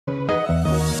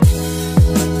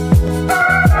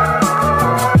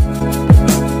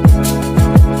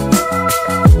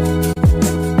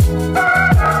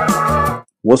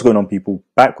What's going on, people?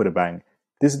 Back with a bang.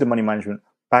 This is the Money Management,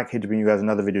 back here to bring you guys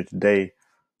another video today.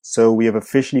 So we have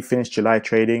officially finished July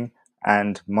trading,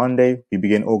 and Monday we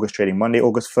begin August trading. Monday,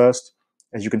 August 1st.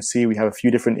 As you can see, we have a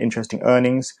few different interesting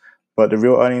earnings, but the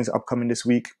real earnings upcoming this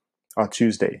week are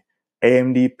Tuesday.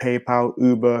 AMD, PayPal,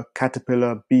 Uber,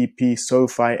 Caterpillar, BP,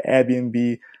 SoFi,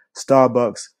 Airbnb,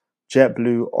 Starbucks,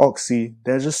 JetBlue, Oxy.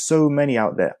 There's just so many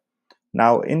out there.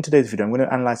 Now, in today's video, I'm going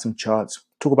to analyze some charts,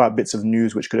 talk about bits of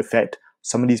news which could affect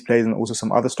some of these plays and also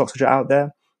some other stocks which are out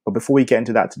there. But before we get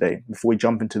into that today, before we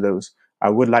jump into those,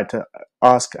 I would like to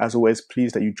ask, as always,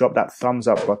 please that you drop that thumbs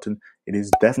up button. It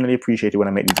is definitely appreciated when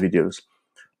I make these videos.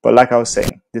 But like I was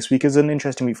saying, this week is an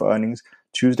interesting week for earnings.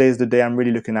 Tuesday is the day I'm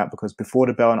really looking at because before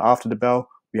the bell and after the bell,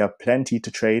 we have plenty to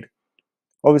trade.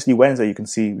 Obviously, Wednesday, you can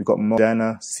see we've got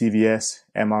Moderna, CVS,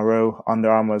 MRO,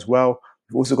 Under Armour as well.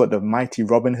 We've also got the mighty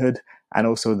Robinhood and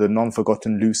also the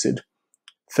non-forgotten Lucid.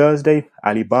 Thursday,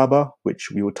 Alibaba, which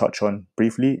we will touch on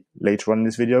briefly later on in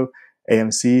this video.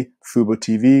 AMC, Fubo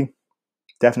TV,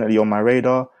 definitely on my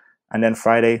radar. And then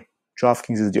Friday,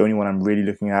 DraftKings is the only one I'm really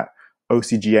looking at.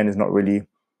 OCGN is not really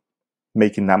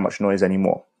making that much noise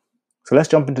anymore. So let's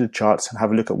jump into the charts and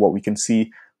have a look at what we can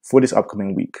see for this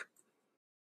upcoming week.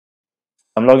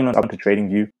 I'm logging on to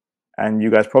TradingView, and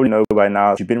you guys probably know by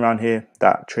now, if you've been around here,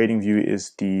 that TradingView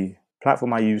is the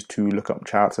platform I use to look up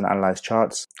charts and analyze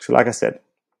charts. So like I said,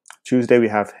 Tuesday we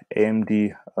have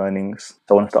AMD earnings. So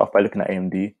I want to start off by looking at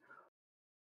AMD.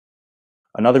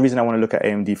 Another reason I want to look at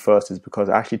AMD first is because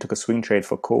I actually took a swing trade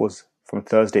for calls from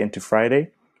Thursday into Friday.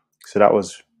 So that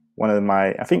was one of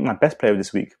my best play of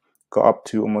this week. Got up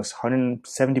to almost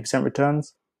 170%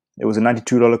 returns. It was a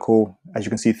 $92 call. As you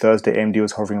can see, Thursday AMD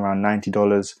was hovering around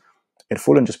 $90. It had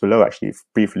fallen just below actually,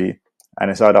 briefly,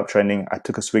 and it started uptrending. I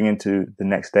took a swing into the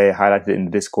next day, highlighted it in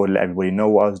the Discord, let everybody know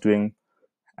what I was doing,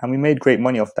 and we made great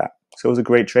money off that. So it was a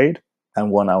great trade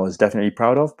and one I was definitely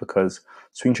proud of because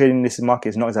swing trading in this market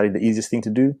is not exactly the easiest thing to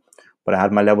do, but I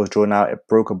had my levels drawn out. It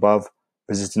broke above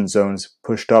resistance zones,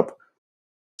 pushed up,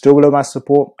 still below my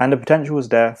support, and the potential was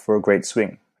there for a great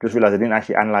swing. Just realized I didn't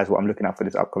actually analyze what I'm looking at for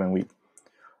this upcoming week.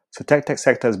 So tech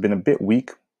sector has been a bit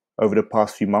weak over the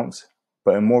past few months,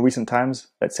 but in more recent times,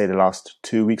 let's say the last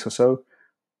 2 weeks or so,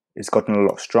 it's gotten a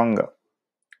lot stronger.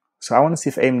 So I want to see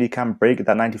if AMD can break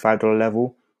that $95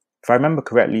 level. If I remember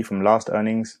correctly from last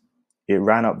earnings, it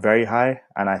ran up very high,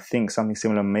 and I think something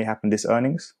similar may happen this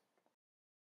earnings.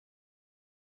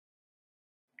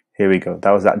 Here we go.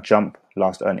 That was that jump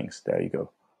last earnings. There you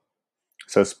go.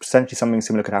 So essentially something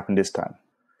similar could happen this time.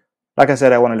 Like I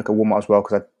said, I want to look at Walmart as well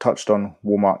because I touched on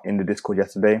Walmart in the Discord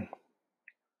yesterday.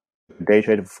 Day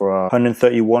traded for a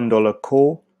 $131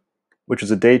 call, which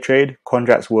was a day trade.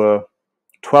 Contracts were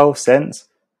 12 cents.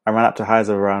 I ran up to highs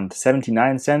of around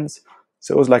 79 cents.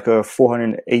 So it was like a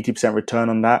 480% return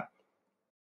on that.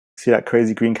 See that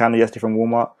crazy green candle yesterday from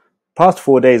Walmart? Past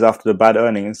 4 days after the bad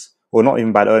earnings, or not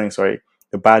even bad earnings, sorry,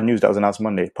 the bad news that was announced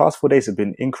Monday. Past 4 days have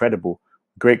been incredible.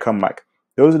 Great comeback.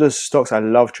 Those are the stocks I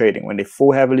love trading when they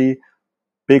fall heavily.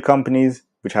 Big companies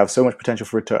which have so much potential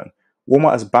for return.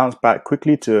 Walmart has bounced back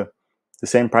quickly to the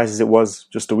same price as it was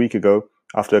just a week ago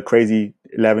after a crazy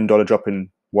 $11 drop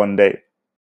in 1 day.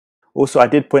 Also, I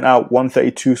did point out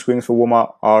 132 swings for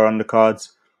Walmart are on the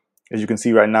cards. As you can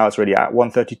see right now, it's already at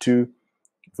 132.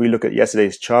 If we look at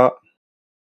yesterday's chart,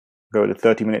 go to the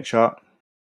 30-minute chart.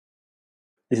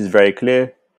 This is very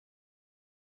clear.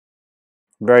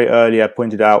 Very early, I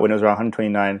pointed out when it was around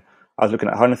 129, I was looking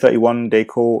at 131-day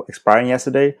call expiring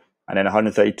yesterday, and then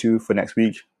 132 for next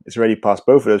week. It's already past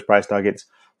both of those price targets.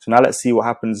 So now let's see what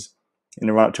happens in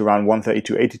the run up to around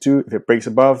 132.82. If it breaks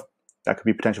above, that could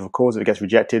be potential for calls. If it gets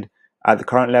rejected at the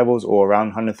current levels or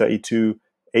around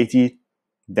 132.80,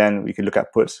 then we could look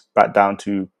at puts back down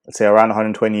to, let's say, around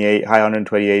 128, high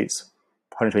 128s,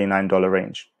 $129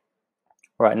 range.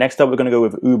 All right, next up, we're going to go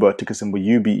with Uber, ticker symbol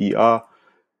UBER.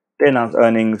 They announced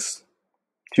earnings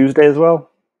Tuesday as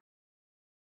well.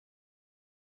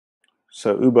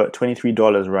 So Uber at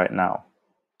 $23 right now.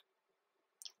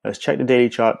 Let's check the daily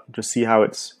chart, just see how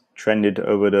it's trended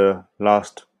over the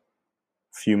last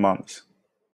few months.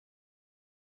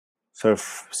 So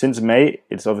since May,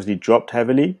 it's obviously dropped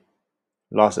heavily.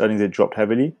 Last earnings, it dropped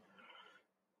heavily.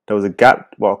 There was a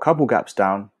gap, well, a couple gaps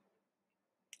down.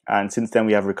 And since then,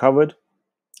 we have recovered.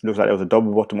 It looks like there was a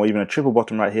double bottom or even a triple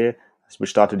bottom right here, which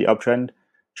started the uptrend,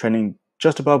 trending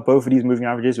just above both of these moving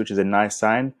averages, which is a nice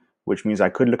sign, which means I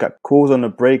could look at calls on the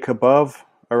break above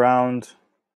around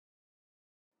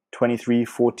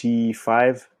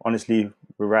 23.45. Honestly,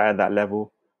 we're right at that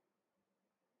level.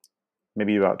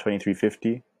 Maybe about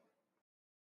 23.50.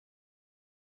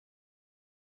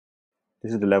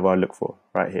 This is the level I look for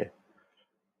right here.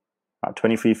 at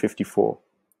 23.54.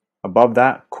 Above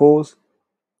that, calls,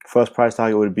 first price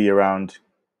target would be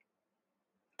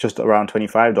just around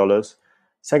 $25.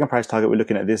 Second price target, we're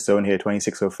looking at this zone here,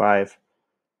 26.05. So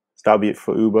that'll be it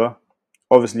for Uber.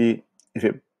 Obviously, if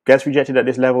it gets rejected at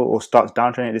this level or starts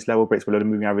downtrending at this level, breaks below the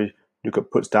moving average, look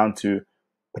at puts down to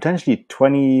potentially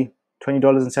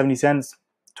 $20.70,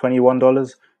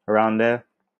 $21, around there.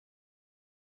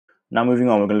 Now moving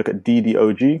on, we're going to look at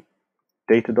DDOG,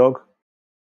 Datadog.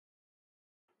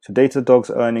 So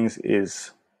Datadog's earnings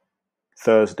is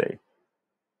Thursday.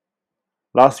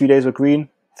 Last 3 days were green,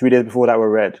 3 days before that were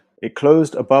red. It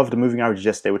closed above the moving average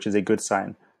yesterday, which is a good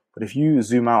sign. But if you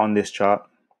zoom out on this chart,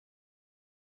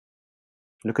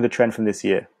 look at the trend from this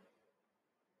year.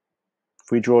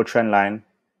 If we draw a trend line,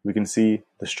 we can see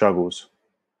the struggles.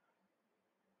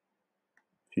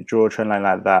 If you draw a trend line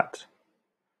like that,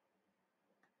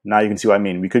 now you can see what I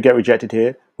mean. We could get rejected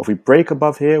here, but if we break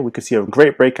above here, we could see a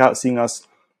great breakout, seeing us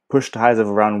push to highs of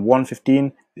around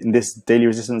 115 in this daily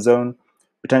resistance zone,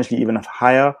 potentially even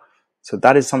higher. So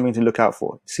that is something to look out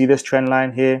for. See this trend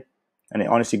line here, and it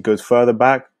honestly goes further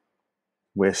back.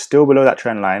 We're still below that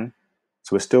trend line,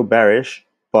 so we're still bearish.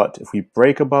 But if we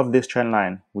break above this trend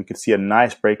line, we could see a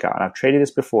nice breakout. And I've traded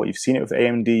this before. You've seen it with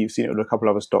AMD, you've seen it with a couple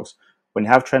of other stocks. When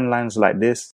you have trend lines like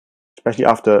this, especially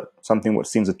after something what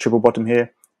seems a triple bottom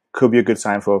here, could be a good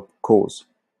sign for calls.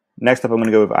 Next up, I'm going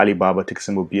to go with Alibaba, ticker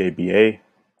symbol BABA.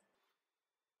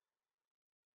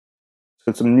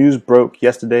 So some news broke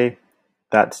yesterday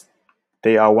that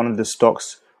they are one of the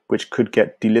stocks which could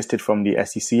get delisted from the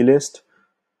SEC list,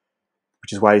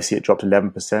 which is why you see it dropped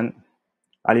 11%.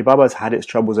 Alibaba has had its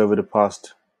troubles over the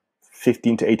past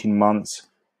 15 to 18 months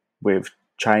with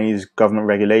Chinese government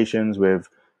regulations, with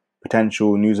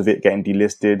potential news of it getting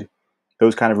delisted.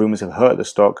 Those kind of rumors have hurt the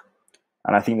stock,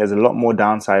 and I think there's a lot more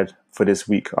downside for this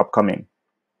week upcoming.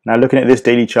 Now looking at this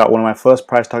daily chart, one of my first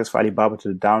price targets for Alibaba to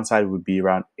the downside would be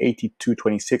around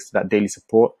 82.26 to that daily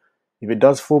support. If it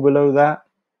does fall below that,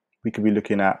 we could be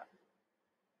looking at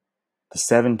the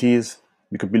 70s.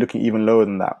 We could be looking even lower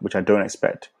than that, which I don't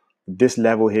expect. This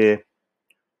level here,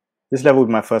 this level would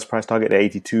be my first price target, the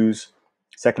 82s.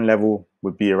 Second level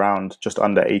would be around just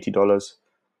under $80.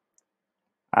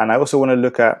 And I also want to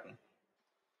look at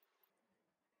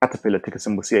Caterpillar, ticker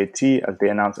symbol CAT, as they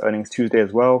announced earnings Tuesday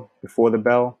as well, before the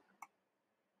bell.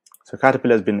 So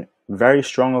Caterpillar has been very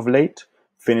strong of late,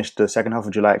 finished the second half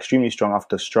of July extremely strong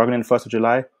after struggling the 1st of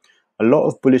July. A lot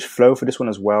of bullish flow for this one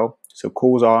as well. So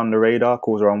calls are on the radar,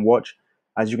 calls are on watch.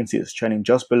 As you can see, it's trending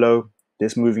just below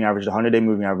this moving average, the 100-day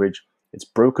moving average. It's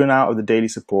broken out of the daily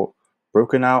support,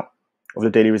 broken out of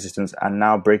the daily resistance, and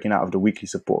now breaking out of the weekly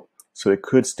support. So it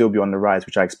could still be on the rise,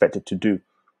 which I expect it to do.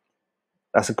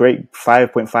 That's a great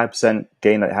 5.5%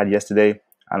 gain that it had yesterday.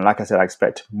 And like I said, I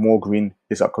expect more green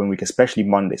this upcoming week, especially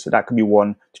Monday. So that could be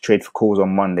one to trade for calls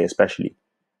on Monday, especially.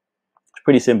 It's a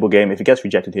pretty simple game. If it gets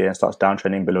rejected here and starts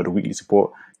downtrending below the weekly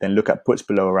support, then look at puts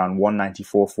below around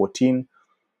 194.14.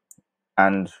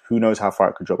 And who knows how far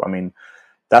it could drop. I mean,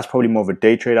 that's probably more of a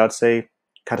day trade, I'd say.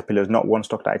 Caterpillar is not one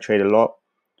stock that I trade a lot,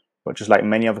 but just like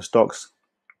many other stocks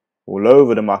all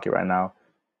over the market right now,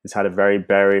 it's had a very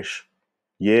bearish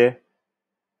year.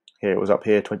 Here it was up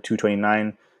here,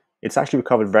 229. It's actually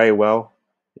recovered very well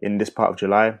in this part of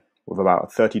July with about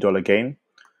a $30 gain.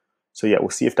 So yeah, we'll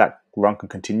see if that run can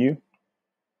continue.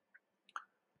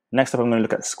 Next up, I'm going to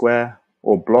look at Square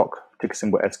or Block, ticker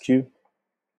symbol SQ.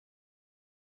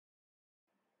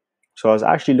 So I was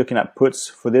actually looking at puts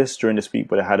for this during this week,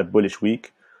 but it had a bullish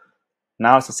week.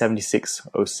 Now it's at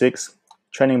 76.06,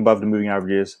 trending above the moving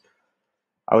averages.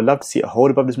 I would love to see it hold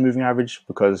above this moving average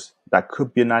because that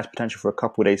could be a nice potential for a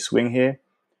couple of days swing here.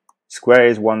 Square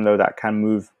is one though that can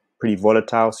move pretty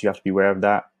volatile, so you have to be aware of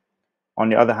that. On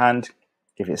the other hand,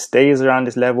 if it stays around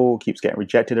this level, keeps getting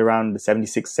rejected around the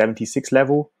 76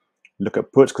 level, look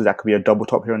at puts because that could be a double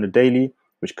top here on the daily,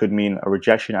 which could mean a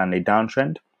rejection and a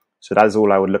downtrend. So that is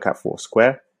all I would look at for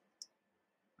Square.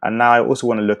 And now I also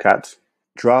want to look at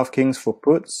DraftKings for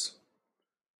puts,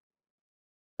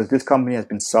 because this company has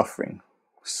been suffering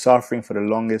for the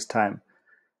longest time.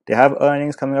 They have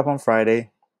earnings coming up on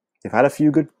Friday. They've had a few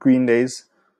good green days.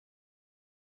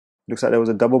 Looks like there was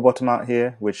a double bottom out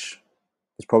here, which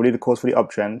is probably the cause for the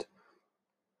uptrend.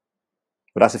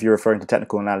 But that's if you're referring to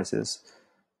technical analysis.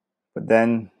 But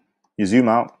then you zoom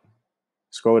out,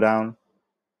 scroll down,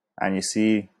 and you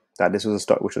see that this was a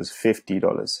stock which was $50,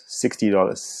 $60,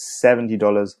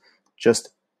 $70 just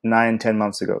 9-10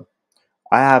 months ago.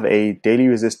 I have a daily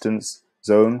resistance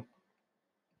zone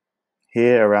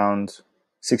here around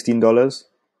 $16,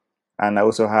 and I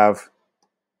also have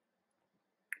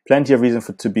plenty of reason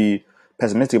to be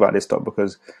pessimistic about this stock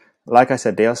because like I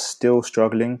said, they are still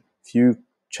struggling. If you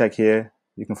check here,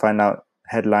 you can find out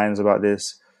headlines about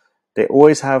this. They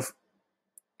always have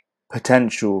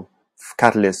potential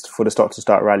catalyst for the stock to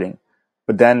start rallying,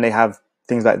 but then they have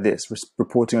things like this,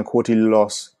 reporting a quarterly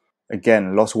loss.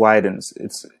 Again, loss widens.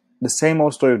 It's the same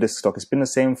old story of this stock. It's been the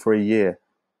same for a year.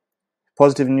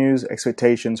 Positive news,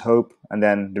 expectations, hope, and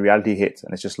then the reality hits,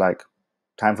 and it's just like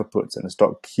time for puts, and the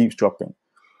stock keeps dropping.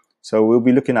 So we'll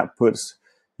be looking at puts,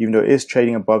 even though it is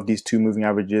trading above these two moving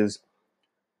averages.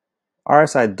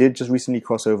 RSI did just recently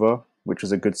cross over, which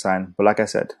was a good sign, but like I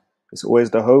said, it's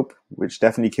always the hope, which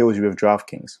definitely kills you with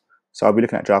DraftKings. So I'll be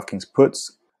looking at DraftKings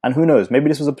puts, and who knows, maybe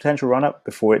this was a potential run-up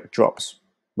before it drops,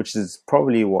 which is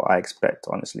probably what I expect,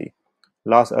 honestly.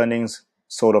 Last earnings,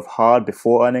 sort of hard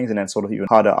before earnings, and then sort of even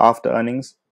harder after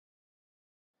earnings.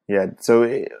 Yeah,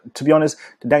 so to be honest,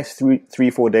 the next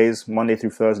 3-4 days, Monday through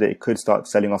Thursday, it could start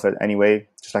selling off anyway,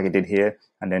 just like it did here,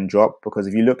 and then drop. Because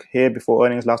if you look here before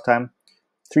earnings last time,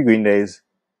 3 green days,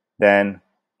 then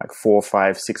like 4,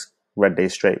 5, 6 red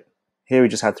days straight. Here we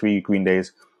just had 3 green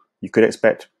days. You could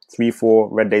expect 3, 4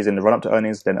 red days in the run up to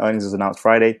earnings. Then earnings is announced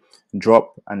Friday,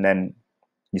 drop, and then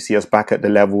you see us back at the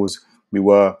levels we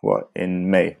were in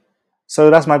May. So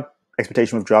that's my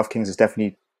expectation with DraftKings. It's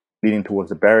definitely leaning towards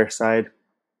the bearish side.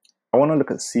 I want to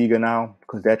look at Sega now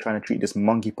because they're trying to treat this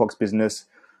monkeypox business.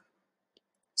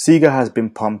 Sega has been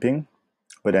pumping,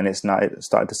 but then it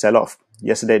started to sell off.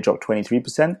 Yesterday it dropped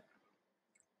 23%.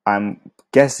 I'm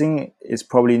guessing it's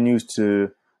probably news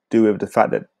to do with the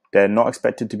fact that they're not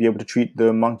expected to be able to treat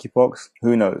the monkeypox.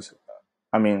 Who knows?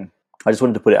 I mean, I just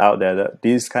wanted to put it out there that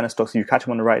these kind of stocks, if you catch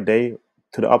them on the right day,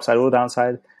 to the upside or the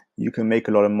downside, you can make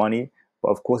a lot of money.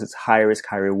 But of course, it's high risk,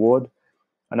 high reward.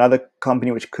 Another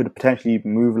company which could potentially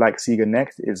move like Sega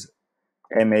next is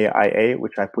MAIA,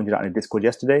 which I pointed out in the Discord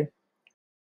yesterday.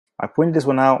 I pointed this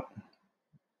one out.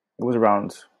 It was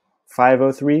around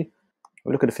 503.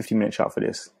 We'll look at the 15-minute chart for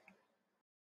this.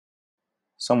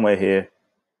 Somewhere here.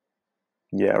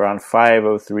 Yeah, around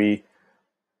 503.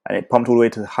 And it pumped all the way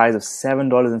to the highs of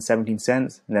 $7.17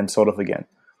 and then sold off again.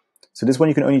 So this one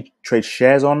you can only trade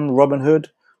shares on Robinhood.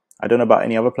 I don't know about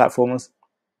any other platforms.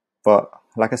 But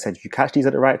like I said, if you catch these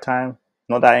at the right time,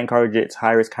 not that I encourage it, it's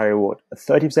high risk, high reward. A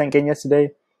 30% gain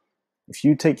yesterday. If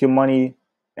you take your money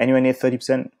anywhere near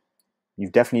 30%,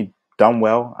 you've definitely done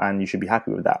well and you should be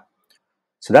happy with that.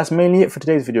 So that's mainly it for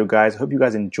today's video, guys. I hope you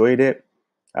guys enjoyed it.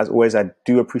 As always, I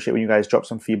do appreciate when you guys drop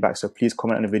some feedback. So please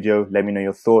comment on the video. Let me know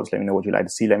your thoughts. Let me know what you'd like to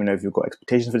see. Let me know if you've got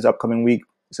expectations for this upcoming week.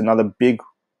 It's another big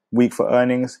week for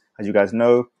earnings. As you guys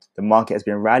know, the market has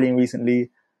been rallying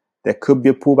recently. There could be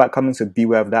a pullback coming, so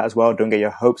beware of that as well. Don't get your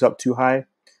hopes up too high.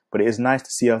 But it is nice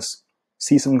to see us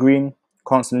see some green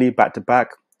constantly, back to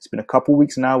back. It's been a couple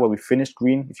weeks now where we finished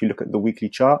green, if you look at the weekly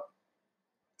chart.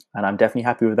 And I'm definitely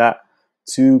happy with that.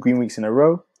 2 green weeks in a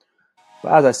row.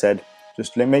 But as I said,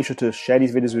 just make sure to share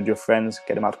these videos with your friends.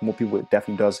 Get them out to more people. It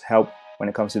definitely does help when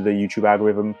it comes to the YouTube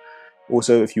algorithm.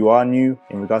 Also, if you are new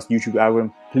in regards to YouTube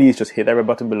algorithm, please just hit that red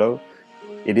button below.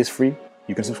 It is free.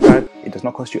 You can subscribe. It does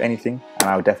not cost you anything, and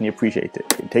I would definitely appreciate it.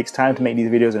 It takes time to make these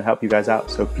videos and help you guys out,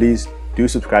 so please do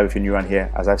subscribe if you're new around here,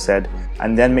 as I've said.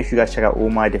 And then make sure you guys check out all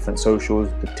my different socials,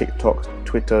 the TikToks,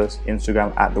 Twitters,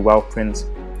 Instagram at The Wealth Prince.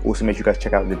 Also make sure you guys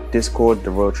check out the Discord,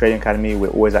 the Royal Trading Academy. We're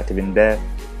always active in there.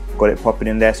 Got it popping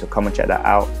in there, so come and check that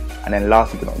out. And then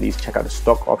lastly but not least, check out the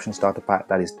Stock Option Starter Pack.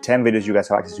 That is 10 videos you guys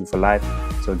have access to for life.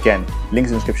 So again,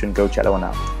 links in the description, go check that one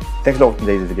out. Thanks a lot for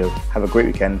today's video. Have a great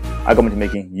weekend. I go into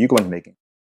making, you go into making.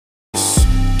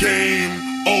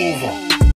 Game over.